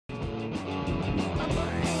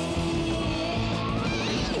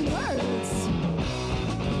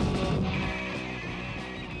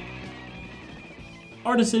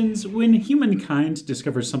Artisans, when humankind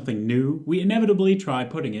discovers something new, we inevitably try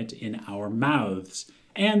putting it in our mouths.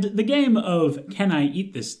 And the game of can I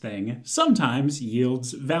eat this thing sometimes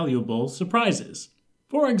yields valuable surprises.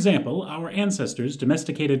 For example, our ancestors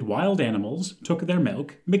domesticated wild animals, took their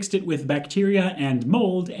milk, mixed it with bacteria and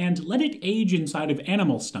mold, and let it age inside of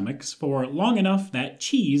animal stomachs for long enough that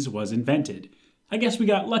cheese was invented. I guess we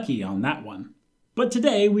got lucky on that one. But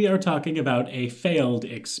today we are talking about a failed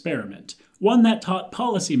experiment, one that taught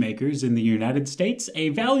policymakers in the United States a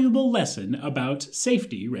valuable lesson about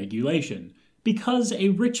safety regulation, because a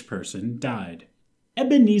rich person died.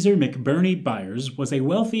 Ebenezer McBurney Byers was a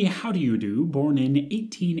wealthy how-do-you-do born in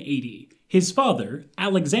 1880. His father,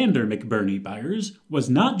 Alexander McBurney Byers, was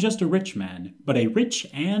not just a rich man, but a rich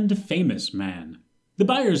and famous man. The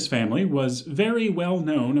Byers family was very well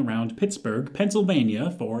known around Pittsburgh, Pennsylvania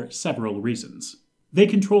for several reasons. They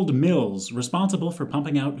controlled mills responsible for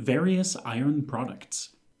pumping out various iron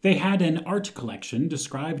products. They had an art collection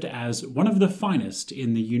described as one of the finest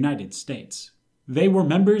in the United States. They were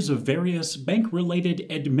members of various bank-related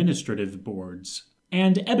administrative boards.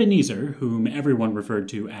 And Ebenezer, whom everyone referred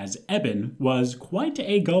to as Eben, was quite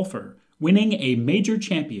a golfer, winning a major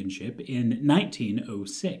championship in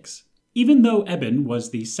 1906. Even though Eben was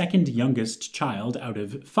the second youngest child out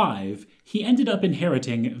of 5, he ended up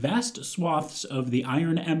inheriting vast swaths of the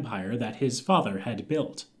iron empire that his father had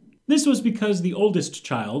built. This was because the oldest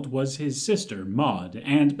child was his sister, Maud,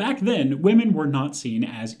 and back then, women were not seen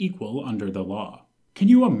as equal under the law. Can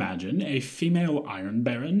you imagine a female iron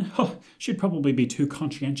baron? She'd probably be too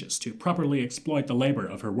conscientious to properly exploit the labor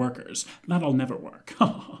of her workers. That'll never work.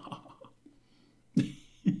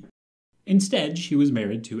 Instead, she was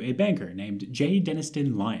married to a banker named J.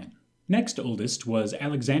 Denniston Lyon. Next oldest was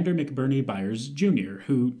Alexander McBurney Byers, Jr.,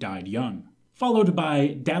 who died young, followed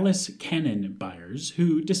by Dallas Cannon Byers,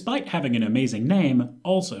 who, despite having an amazing name,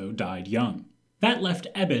 also died young. That left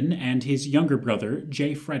Eben and his younger brother,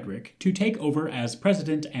 J. Frederick, to take over as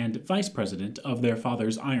president and vice president of their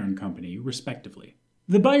father's iron company, respectively.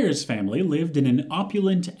 The Byers family lived in an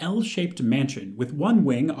opulent L-shaped mansion with one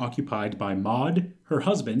wing occupied by Maud, her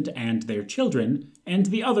husband, and their children, and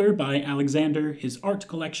the other by Alexander, his art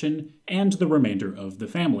collection, and the remainder of the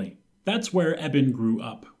family. That's where Eben grew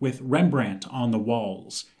up, with Rembrandt on the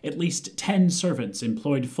walls, at least 10 servants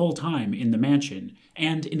employed full-time in the mansion,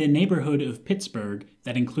 and in a neighborhood of Pittsburgh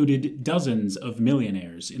that included dozens of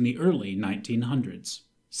millionaires in the early 1900s.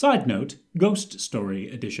 Side note, Ghost Story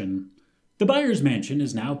Edition. The Byers mansion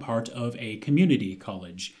is now part of a community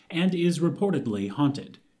college, and is reportedly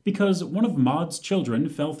haunted, because one of Maud's children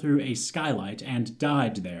fell through a skylight and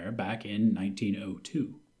died there back in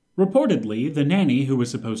 1902. Reportedly, the nanny who was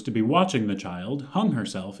supposed to be watching the child hung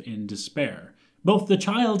herself in despair. Both the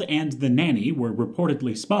child and the nanny were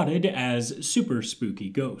reportedly spotted as super spooky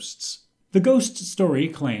ghosts. The ghost story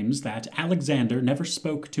claims that Alexander never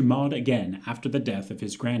spoke to Maud again after the death of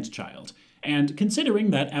his grandchild, and considering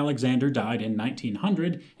that Alexander died in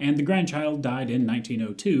 1900 and the grandchild died in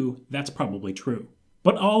 1902, that's probably true.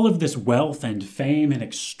 But all of this wealth and fame and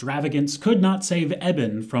extravagance could not save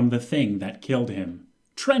Eben from the thing that killed him: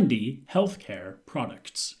 trendy healthcare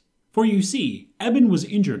products. For you see, Eben was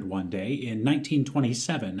injured one day in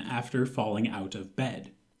 1927 after falling out of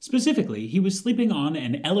bed. Specifically, he was sleeping on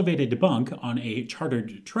an elevated bunk on a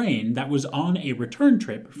chartered train that was on a return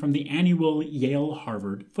trip from the annual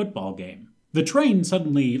Yale-Harvard football game. The train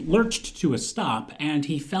suddenly lurched to a stop, and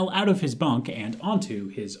he fell out of his bunk and onto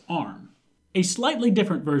his arm. A slightly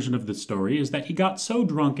different version of the story is that he got so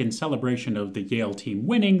drunk in celebration of the Yale team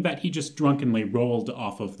winning that he just drunkenly rolled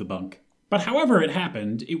off of the bunk. But however it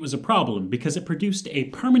happened, it was a problem because it produced a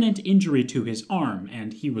permanent injury to his arm,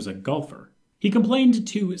 and he was a golfer. He complained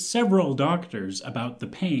to several doctors about the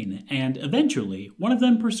pain, and eventually one of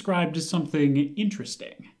them prescribed something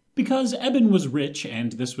interesting. Because Eben was rich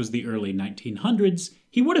and this was the early 1900s,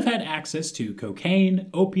 he would have had access to cocaine,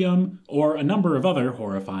 opium, or a number of other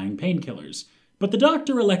horrifying painkillers. But the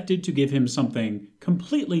doctor elected to give him something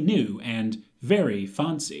completely new and very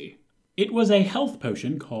fancy. It was a health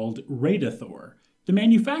potion called Radithor. The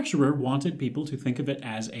manufacturer wanted people to think of it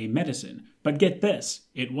as a medicine, but get this,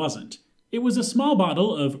 it wasn't. It was a small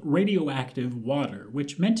bottle of radioactive water,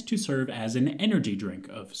 which meant to serve as an energy drink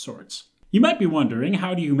of sorts. You might be wondering,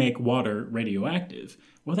 how do you make water radioactive?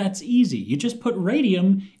 Well, that's easy. You just put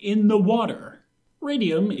radium in the water.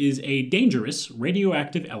 Radium is a dangerous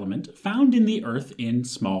radioactive element found in the Earth in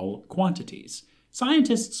small quantities.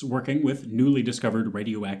 Scientists working with newly discovered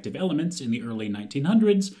radioactive elements in the early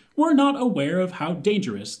 1900s were not aware of how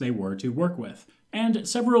dangerous they were to work with, and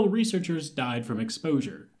several researchers died from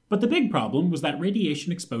exposure. But the big problem was that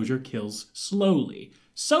radiation exposure kills slowly,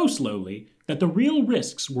 so slowly that the real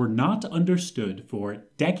risks were not understood for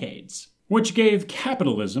decades, which gave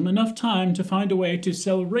capitalism enough time to find a way to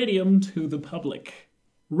sell radium to the public.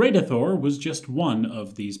 Radithor was just one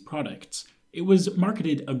of these products. It was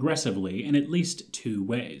marketed aggressively in at least two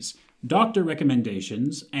ways: doctor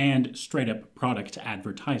recommendations and straight-up product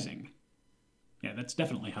advertising. Yeah, that's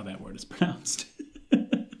definitely how that word is pronounced.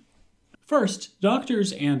 First,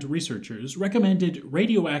 doctors and researchers recommended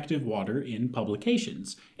radioactive water in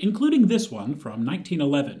publications, including this one from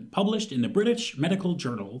 1911, published in the British Medical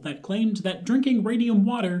Journal, that claimed that drinking radium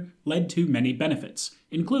water led to many benefits,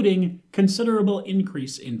 including considerable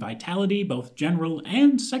increase in vitality, both general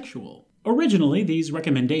and sexual. Originally, these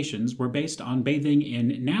recommendations were based on bathing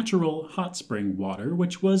in natural hot spring water,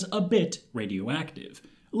 which was a bit radioactive.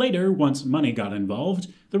 Later, once money got involved,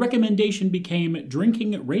 the recommendation became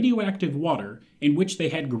drinking radioactive water in which they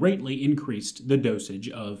had greatly increased the dosage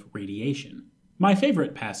of radiation. My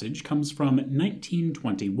favorite passage comes from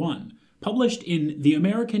 1921, published in the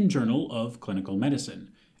American Journal of Clinical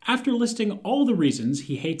Medicine. After listing all the reasons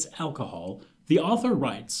he hates alcohol, the author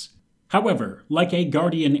writes, "However, like a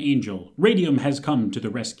guardian angel, radium has come to the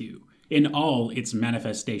rescue. In all its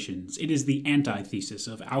manifestations, it is the antithesis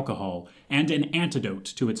of alcohol and an antidote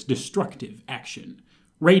to its destructive action.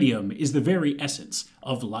 Radium is the very essence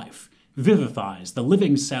of life, vivifies the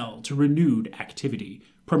living cell to renewed activity,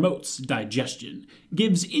 promotes digestion,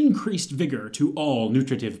 gives increased vigor to all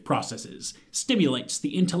nutritive processes, stimulates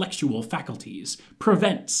the intellectual faculties,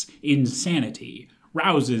 prevents insanity,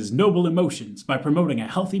 rouses noble emotions by promoting a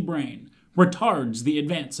healthy brain, retards the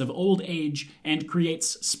advance of old age, and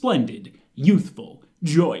creates splendid, youthful,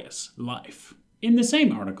 joyous life." In the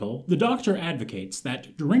same article, the doctor advocates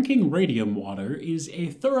that drinking radium water is a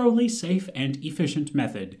thoroughly safe and efficient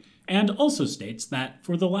method, and also states that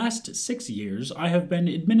for the last 6 years I have been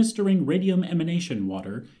administering radium emanation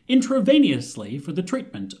water intravenously for the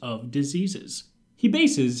treatment of diseases. He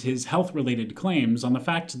bases his health-related claims on the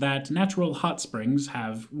fact that natural hot springs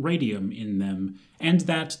have radium in them, and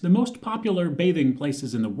that the most popular bathing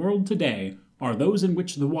places in the world today are those in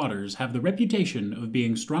which the waters have the reputation of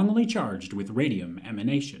being strongly charged with radium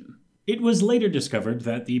emanation. It was later discovered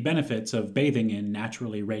that the benefits of bathing in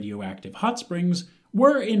naturally radioactive hot springs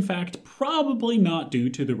were in fact probably not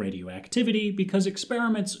due to the radioactivity, because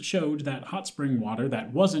experiments showed that hot spring water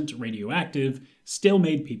that wasn't radioactive still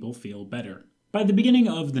made people feel better. By the beginning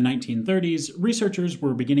of the 1930s, researchers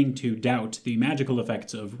were beginning to doubt the magical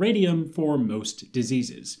effects of radium for most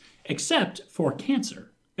diseases, except for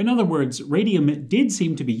cancer. In other words, radium did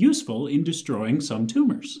seem to be useful in destroying some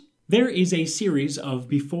tumors. There is a series of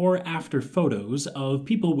before-after photos of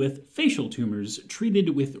people with facial tumors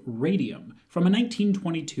treated with radium from a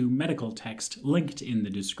 1922 medical text linked in the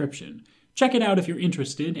description. Check it out if you're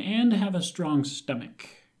interested and have a strong stomach.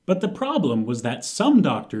 But the problem was that some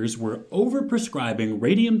doctors were overprescribing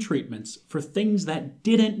radium treatments for things that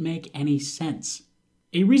didn't make any sense.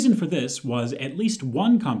 A reason for this was at least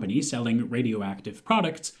one company selling radioactive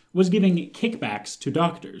products was giving kickbacks to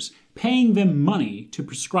doctors, paying them money to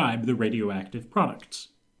prescribe the radioactive products.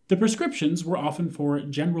 The prescriptions were often for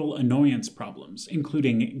general annoyance problems,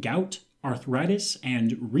 including gout, arthritis,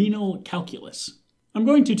 and renal calculus. I'm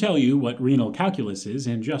going to tell you what renal calculus is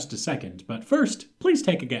in just a second, but first, please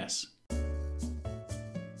take a guess.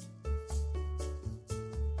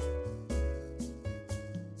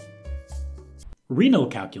 Renal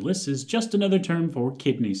calculus is just another term for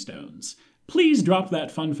kidney stones. Please drop that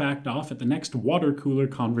fun fact off at the next water cooler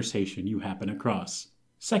conversation you happen across.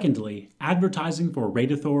 Secondly, advertising for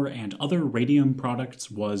Radithor and other radium products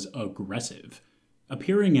was aggressive,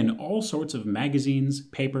 appearing in all sorts of magazines,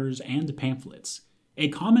 papers, and pamphlets. A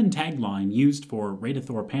common tagline used for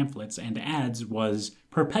Radithor pamphlets and ads was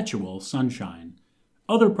 "perpetual sunshine."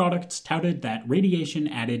 Other products touted that radiation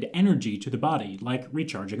added energy to the body, like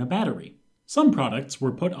recharging a battery. Some products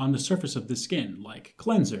were put on the surface of the skin, like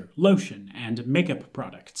cleanser, lotion, and makeup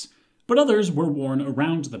products. But others were worn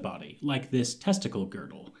around the body, like this testicle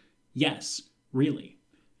girdle. Yes, really.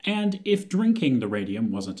 And if drinking the radium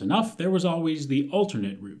wasn't enough, there was always the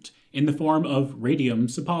alternate route, in the form of radium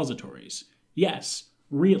suppositories. Yes,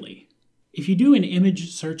 really. If you do an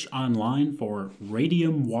image search online for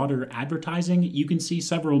radium water advertising, you can see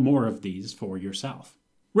several more of these for yourself.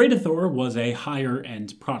 Radithor was a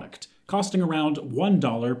higher-end product, costing around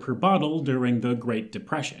 $1 per bottle during the Great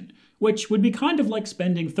Depression, which would be kind of like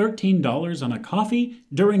spending $13 on a coffee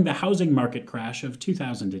during the housing market crash of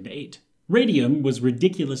 2008. Radium was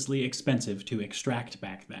ridiculously expensive to extract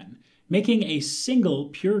back then. Making a single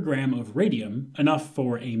pure gram of radium, enough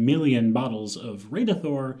for 1 million bottles of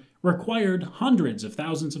Radithor, required hundreds of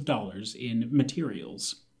thousands of dollars in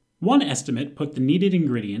materials. One estimate put the needed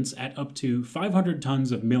ingredients at up to 500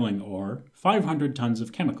 tons of milling ore, 500 tons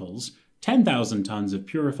of chemicals, 10,000 tons of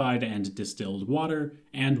purified and distilled water,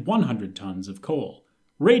 and 100 tons of coal.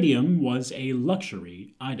 Radium was a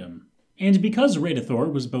luxury item. And because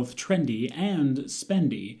Radithor was both trendy and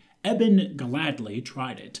spendy, Eben gladly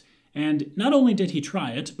tried it. And not only did he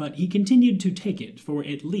try it, but he continued to take it for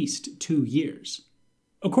at least 2 years.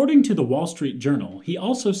 According to the Wall Street Journal, he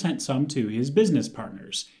also sent some to his business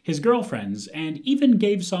partners, his girlfriends, and even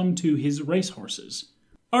gave some to his racehorses.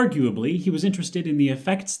 Arguably, he was interested in the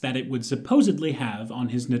effects that it would supposedly have on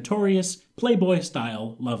his notorious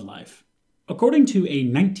Playboy-style love life. According to a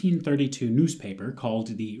 1932 newspaper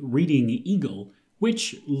called the Reading Eagle,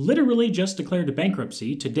 which literally just declared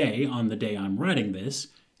bankruptcy today on the day I'm writing this,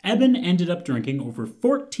 Eben ended up drinking over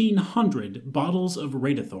 1,400 bottles of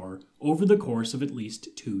Radithor over the course of at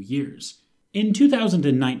least 2 years. In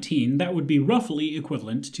 2019, that would be roughly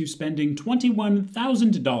equivalent to spending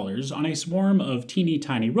 $21,000 on a swarm of teeny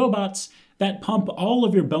tiny robots that pump all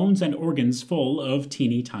of your bones and organs full of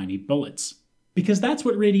teeny tiny bullets. Because that's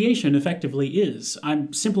what radiation effectively is.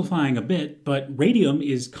 I'm simplifying a bit, but radium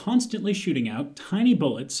is constantly shooting out tiny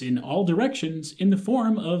bullets in all directions in the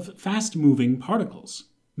form of fast-moving particles.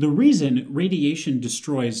 The reason radiation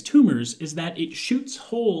destroys tumors is that it shoots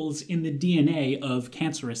holes in the DNA of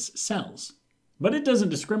cancerous cells. But it doesn't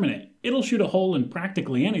discriminate. It'll shoot a hole in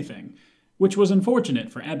practically anything, which was unfortunate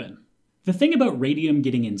for Eben. The thing about radium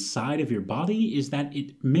getting inside of your body is that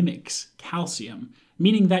it mimics calcium,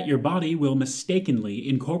 meaning that your body will mistakenly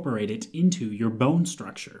incorporate it into your bone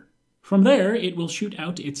structure. From there, it will shoot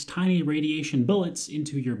out its tiny radiation bullets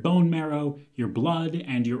into your bone marrow, your blood,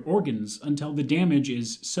 and your organs until the damage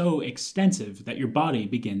is so extensive that your body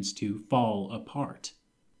begins to fall apart.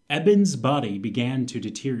 Eben's body began to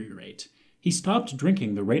deteriorate. He stopped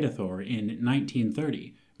drinking the Radithor in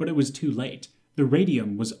 1930, but it was too late. The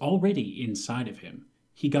radium was already inside of him.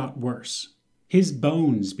 He got worse. His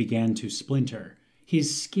bones began to splinter.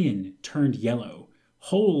 His skin turned yellow.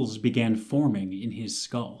 Holes began forming in his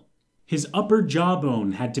skull. His upper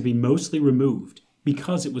jawbone had to be mostly removed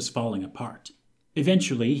because it was falling apart.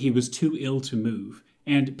 Eventually, he was too ill to move,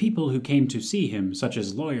 and people who came to see him, such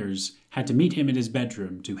as lawyers, had to meet him in his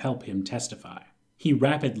bedroom to help him testify. He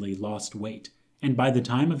rapidly lost weight, and by the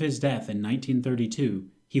time of his death in 1932,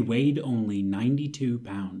 he weighed only 92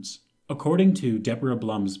 pounds. According to Deborah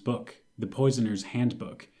Blum's book, The Poisoner's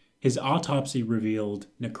Handbook, his autopsy revealed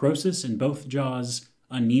necrosis in both jaws,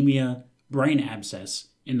 anemia, brain abscess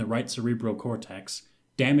in the right cerebral cortex,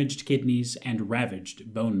 damaged kidneys, and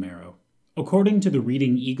ravaged bone marrow. According to the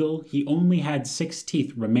Reading Eagle, he only had 6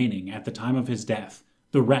 teeth remaining at the time of his death.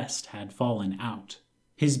 The rest had fallen out.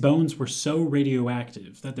 His bones were so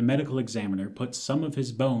radioactive that the medical examiner put some of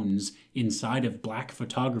his bones inside of black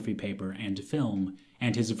photography paper and film,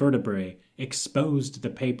 and his vertebrae exposed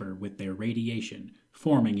the paper with their radiation,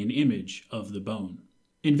 forming an image of the bone.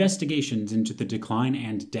 Investigations into the decline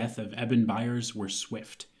and death of Eben Byers were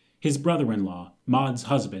swift. His brother-in-law, Maud's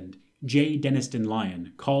husband, J. Denniston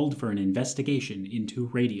Lyon, called for an investigation into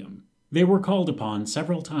radium. They were called upon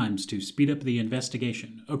several times to speed up the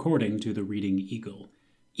investigation, according to the Reading Eagle.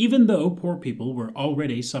 Even though poor people were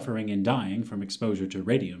already suffering and dying from exposure to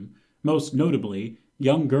radium, most notably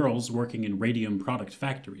young girls working in radium product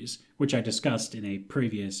factories, which I discussed in a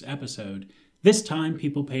previous episode, this time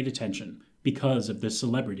people paid attention because of the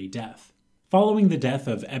celebrity death. Following the death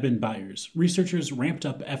of Eben Byers, researchers ramped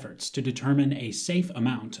up efforts to determine a safe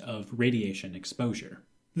amount of radiation exposure.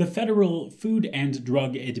 The Federal Food and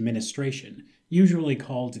Drug Administration, usually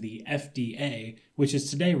called the FDA, which is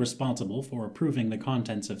today responsible for approving the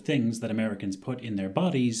contents of things that Americans put in their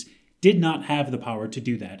bodies, did not have the power to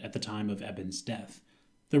do that at the time of Eben's death.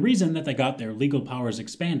 The reason that they got their legal powers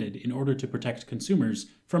expanded in order to protect consumers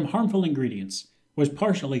from harmful ingredients was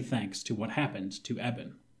partially thanks to what happened to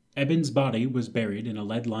Eben. Eben's body was buried in a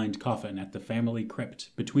lead-lined coffin at the family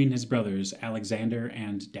crypt between his brothers Alexander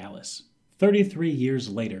and Dallas. 33 years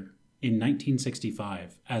later, in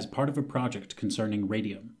 1965, as part of a project concerning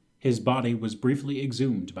radium, his body was briefly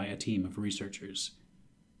exhumed by a team of researchers.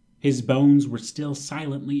 His bones were still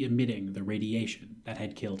silently emitting the radiation that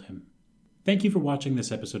had killed him. Thank you for watching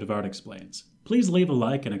this episode of ARTexplains. Please leave a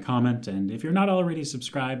like and a comment, and if you're not already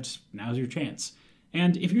subscribed, now's your chance.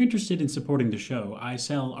 And if you're interested in supporting the show, I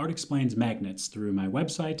sell ARTexplains magnets through my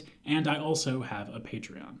website, and I also have a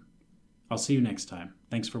Patreon. I'll see you next time.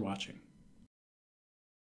 Thanks for watching.